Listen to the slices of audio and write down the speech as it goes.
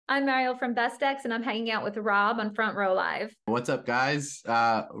I'm Mariel from Best X, and I'm hanging out with Rob on Front Row Live. What's up, guys?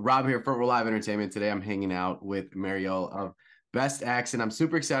 Rob here, Front Row Live Entertainment. Today I'm hanging out with Mariel of Best X, and I'm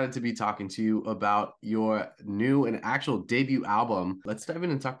super excited to be talking to you about your new and actual debut album. Let's dive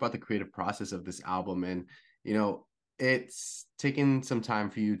in and talk about the creative process of this album. And, you know, it's taken some time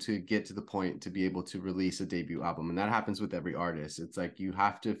for you to get to the point to be able to release a debut album. And that happens with every artist. It's like you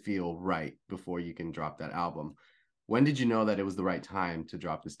have to feel right before you can drop that album. When did you know that it was the right time to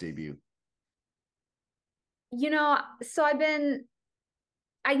drop this debut? So I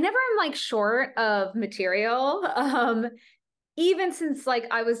never am like short of material. Even since like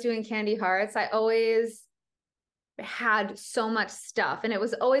I was doing Candy Hearts, I always had so much stuff. And it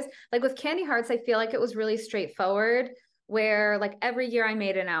was always like with Candy Hearts, I feel like it was really straightforward, where like every year I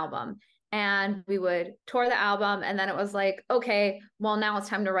made an album and we would tour the album. And then it was like, okay, well, now it's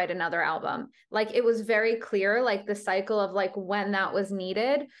time to write another album. Like it was very clear, like the cycle of like when that was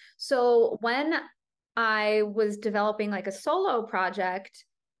needed. So when I was developing like a solo project,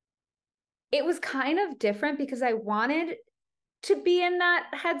 it was kind of different because I wanted to be in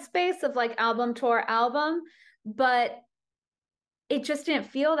that headspace of like album tour album, but it just didn't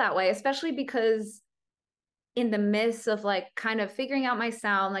feel that way, especially because in the midst of like kind of figuring out my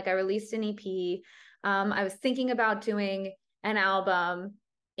sound, like I released an EP. I was thinking about doing an album,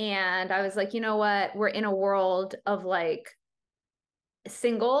 and I was like, you know what? We're in a world of like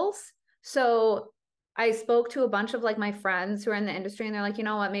singles. So I spoke to a bunch of like my friends who are in the industry, and they're like, you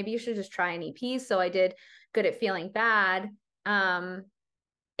know what? Maybe you should just try an EP. So I did Good at Feeling Bad. And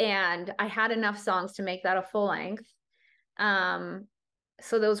I had enough songs to make that a full length.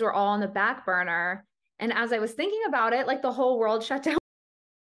 So those were all on the back burner. And as I was thinking about it, like the whole world shut down.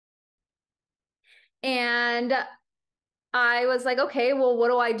 And I was like, okay, well, what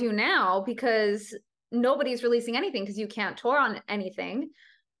do I do now? Because nobody's releasing anything because you can't tour on anything.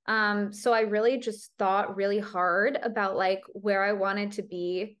 So I really just thought really hard about like where I wanted to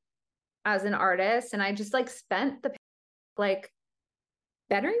be as an artist. And I just like spent the like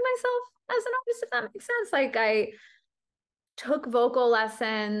bettering myself as an artist, if that makes sense. Like I took vocal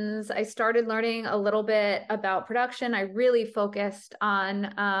lessons. I started learning a little bit about production. I really focused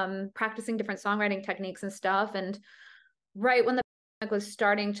on practicing different songwriting techniques and stuff. And right when the pandemic was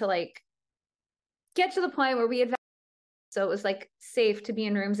starting to like get to the point where we had, so it was like safe to be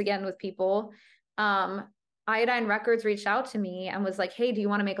in rooms again with people. Iodine Records reached out to me and was like, hey, do you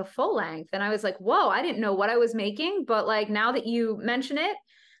want to make a full length? And I was like, whoa, I didn't know what I was making, but like now that you mention it,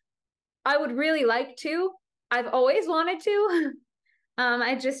 I would really like to. I've always wanted to.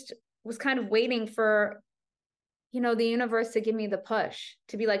 I just was kind of waiting for, the universe to give me the push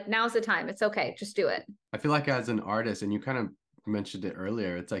to be like, now's the time. It's okay. Just do it. I feel like as an artist, and you kind of mentioned it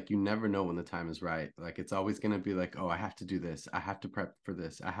earlier, it's like you never know when the time is right. Like it's always going to be like, oh, I have to do this. I have to prep for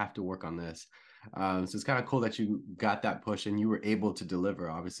this. I have to work on this. So it's kind of cool that you got that push and you were able to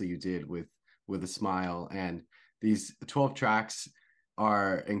deliver. Obviously you did with a smile, and these 12 tracks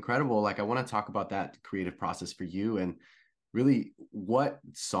are incredible. Like I want to talk about that creative process for you, and really what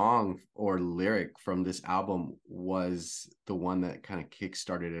song or lyric from this album was the one that kind of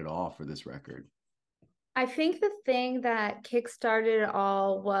kickstarted it all for this record? I think the thing that kickstarted it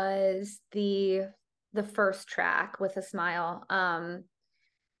all was the first track, With a Smile,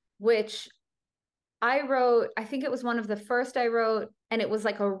 which I wrote. I think it was one of the first I wrote, and it was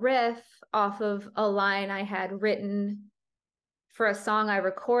like a riff off of a line I had written for a song I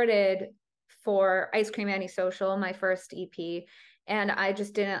recorded for Ice Cream Antisocial, my first EP. And I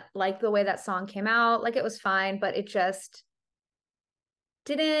just didn't like the way that song came out. Like it was fine, but it just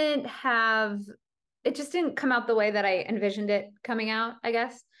didn't come out the way that I envisioned it coming out, I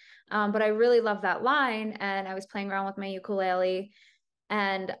guess. But I really love that line. And I was playing around with my ukulele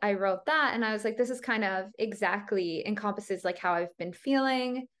and I wrote that. And I was like, this is kind of exactly encompasses like how I've been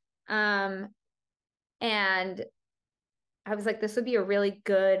feeling. And I was like, this would be a really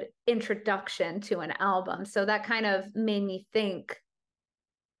good introduction to an album. So that kind of made me think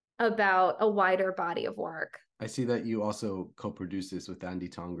about a wider body of work. I see that you also co-produced this with Andy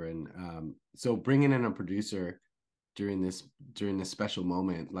Tongren. So bringing in a producer during this special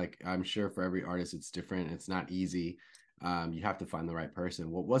moment, like I'm sure for every artist it's different. It's not easy. You have to find the right person.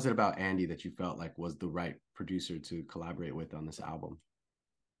 What was it about Andy that you felt like was the right producer to collaborate with on this album?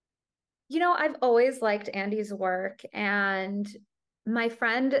 I've always liked Andy's work, and my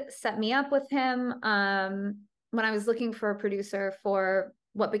friend set me up with him when I was looking for a producer for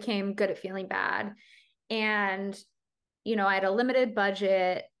what became Good at Feeling Bad. And, I had a limited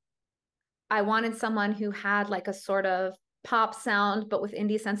budget. I wanted someone who had like a sort of pop sound, but with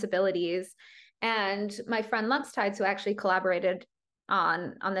indie sensibilities. And my friend Lux Tides, who actually collaborated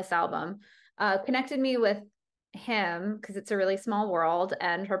on this album, connected me with him because it's a really small world,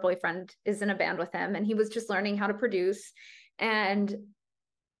 and her boyfriend is in a band with him, and he was just learning how to produce. And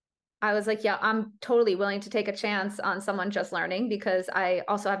I was like, yeah, I'm totally willing to take a chance on someone just learning because I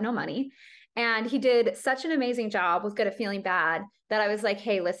also have no money. And he did such an amazing job with Good at Feeling Bad that I was like,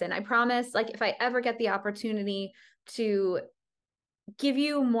 hey, listen, I promise, like, if I ever get the opportunity to give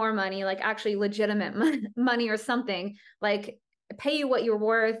you more money, like actually legitimate money or something, like pay you what you're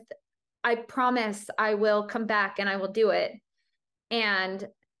worth, I promise I will come back and I will do it. And,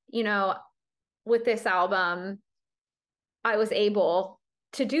 you know, with this album, I was able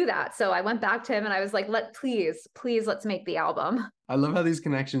to do that. So I went back to him and I was like, please, let's make the album. I love how these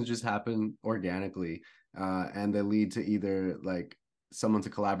connections just happen organically, and they lead to either like someone to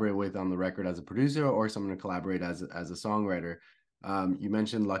collaborate with on the record as a producer or someone to collaborate as a songwriter. You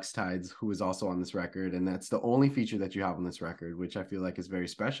mentioned Lux Tides, who is also on this record, and that's the only feature that you have on this record, which I feel like is very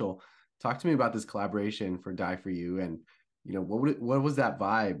special. Talk to me about this collaboration for Die For You, and what was that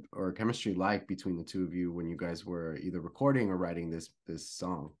vibe or chemistry like between the two of you when you guys were either recording or writing this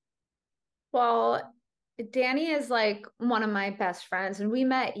song? Well, Danny is like one of my best friends, and we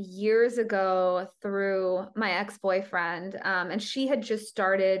met years ago through my ex-boyfriend. And she had just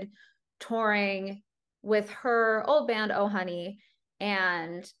started touring with her old band, Oh Honey,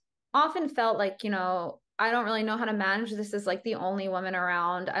 and often felt like, I don't really know how to manage this as like the only woman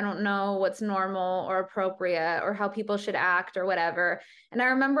around. I don't know what's normal or appropriate or how people should act or whatever. And I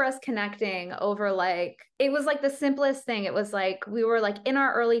remember us connecting over like, it was like the simplest thing. It was like, we were like in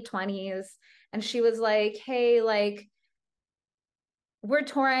our early 20s, and she was like, hey, like, we're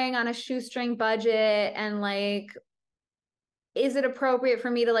touring on a shoestring budget, and like, is it appropriate for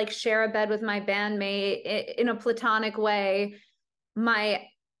me to like share a bed with my bandmate in a platonic way? My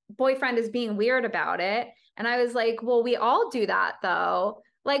boyfriend is being weird about it. And I was like, well, we all do that though.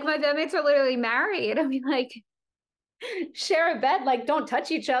 Like, my bandmates are literally married. I mean, like, share a bed, like, don't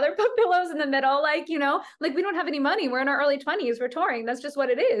touch each other, put pillows in the middle, like, like, we don't have any money, we're in our early 20s, we're touring, that's just what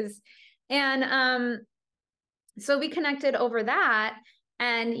it is. And so we connected over that.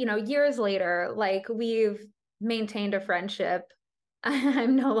 And years later, like, we've maintained a friendship.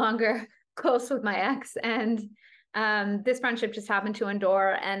 I'm no longer close with my ex, and this friendship just happened to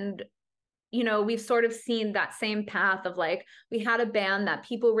endure. And we've sort of seen that same path of like, we had a band that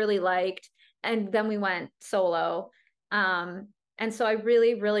people really liked, and then we went solo. And so I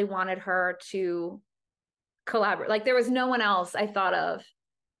really, really wanted her to collaborate. Like, there was no one else I thought of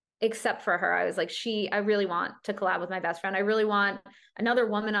except for her. I was like, I really want to collab with my best friend. I really want another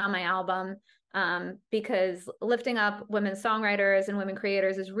woman on my album, because lifting up women songwriters and women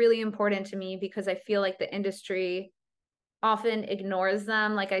creators is really important to me, because I feel like the industry often ignores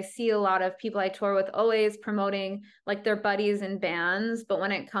them. Like, I see a lot of people I tour with always promoting like their buddies and bands, but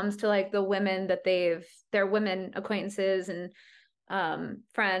when it comes to like the women that their women acquaintances and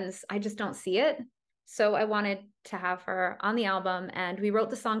friends, I just don't see it. So I wanted to have her on the album, and we wrote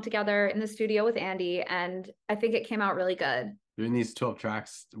the song together in the studio with Andy, and I think it came out really good. During these 12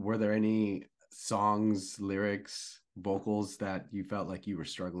 tracks, were there any songs, lyrics, vocals that you felt like you were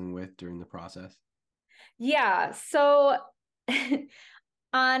struggling with during the process? Yeah. So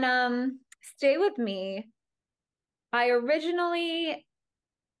on Stay With Me, I originally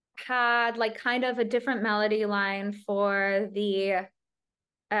had like kind of a different melody line for the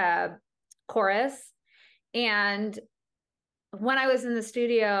chorus. And when I was in the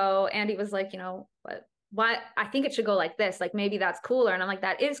studio, Andy was like, what I think it should go like this, like maybe that's cooler. And I'm like,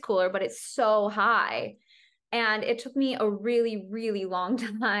 that is cooler, but it's so high. And it took me a really, really long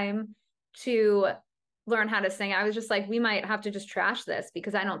time to learn how to sing. I was just like, we might have to just trash this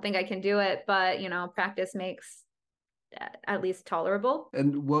because I don't think I can do it. But, practice makes at least tolerable.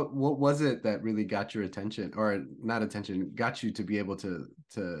 And what was it that really got your attention, or not attention, got you to be able to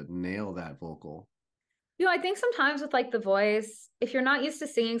nail that vocal? I think sometimes with like the voice, if you're not used to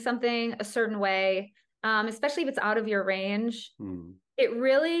singing something a certain way, especially if it's out of your range, it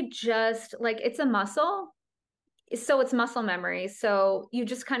really just like, it's a muscle. So it's muscle memory. So you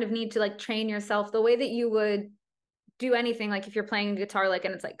just kind of need to like train yourself the way that you would do anything. Like if you're playing guitar, like,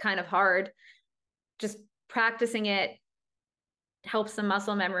 and it's like kind of hard, just practicing it helps the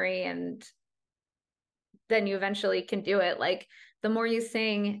muscle memory, and then you eventually can do it. Like, the more you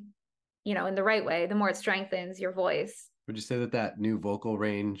sing, in the right way, the more it strengthens your voice. Would you say that that new vocal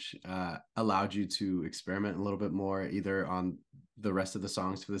range allowed you to experiment a little bit more, either on the rest of the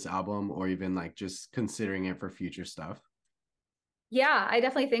songs for this album, or even like just considering it for future stuff? Yeah, I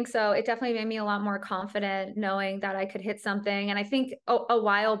definitely think so. It definitely made me a lot more confident knowing that I could hit something. And I think a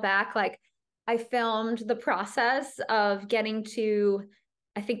while back, like, I filmed the process of getting to,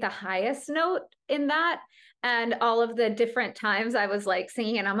 I think, the highest note in that. And all of the different times I was like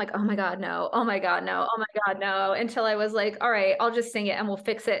singing and I'm like, oh my God, no, oh my God, no, oh my God, no. Until I was like, all right, I'll just sing it and we'll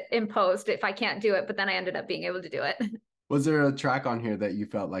fix it in post if I can't do it. But then I ended up being able to do it. Was there a track on here that you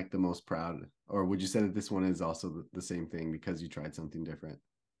felt like the most proud, or would you say that this one is also the same thing because you tried something different?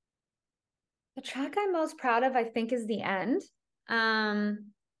 The track I'm most proud of, I think, is the end.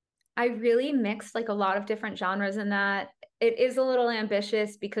 I really mixed like a lot of different genres in that. It is a little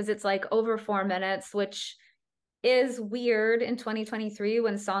ambitious because it's like over 4 minutes, which is weird in 2023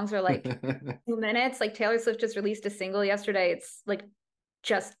 when songs are like 2 minutes. Like Taylor Swift just released a single yesterday. It's like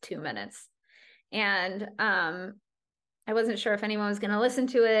just 2 minutes. And I wasn't sure if anyone was going to listen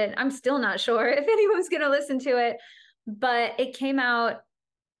to it. I'm still not sure if anyone's going to listen to it, but it came out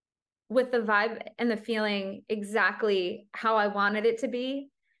with the vibe and the feeling exactly how I wanted it to be.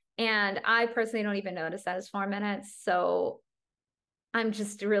 And I personally don't even notice that it's 4 minutes. So I'm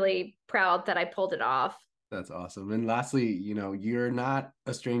just really proud that I pulled it off. That's awesome. And lastly, you're not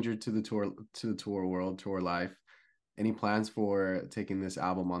a stranger to the tour world, tour life. Any plans for taking this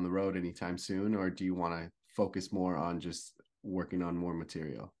album on the road anytime soon, or do you want to focus more on just working on more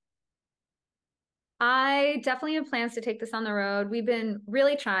material? I definitely have plans to take this on the road. We've been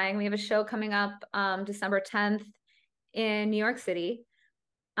really trying. We have a show coming up December 10th in New York City.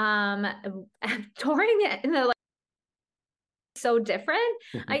 Touring in the like so different.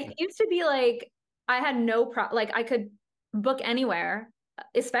 I used to be like I had like I could book anywhere,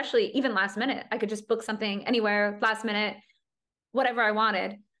 especially even last minute. I could just book something anywhere last minute, whatever I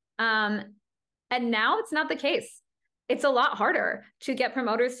wanted. And now it's not the case. It's a lot harder to get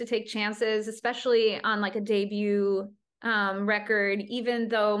promoters to take chances, especially on like a debut record, even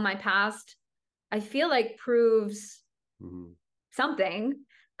though my past, I feel like proves something.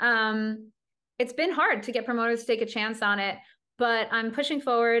 It's been hard to get promoters to take a chance on it, but I'm pushing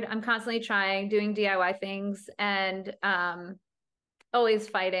forward. I'm constantly trying, doing DIY things, and always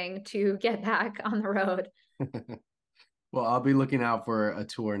fighting to get back on the road. Well, I'll be looking out for a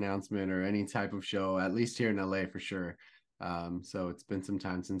tour announcement or any type of show, at least here in LA for sure. So it's been some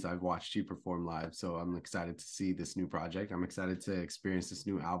time since I've watched you perform live. So I'm excited to see this new project. I'm excited to experience this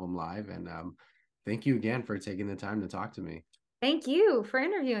new album live. And thank you again for taking the time to talk to me. Thank you for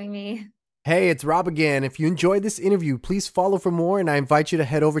interviewing me. Hey, it's Rob again. If you enjoyed this interview, please follow for more, and I invite you to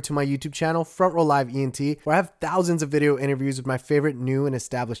head over to my YouTube channel, Front Row Live ENT, where I have thousands of video interviews with my favorite new and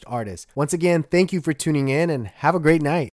established artists. Once again, thank you for tuning in, and have a great night.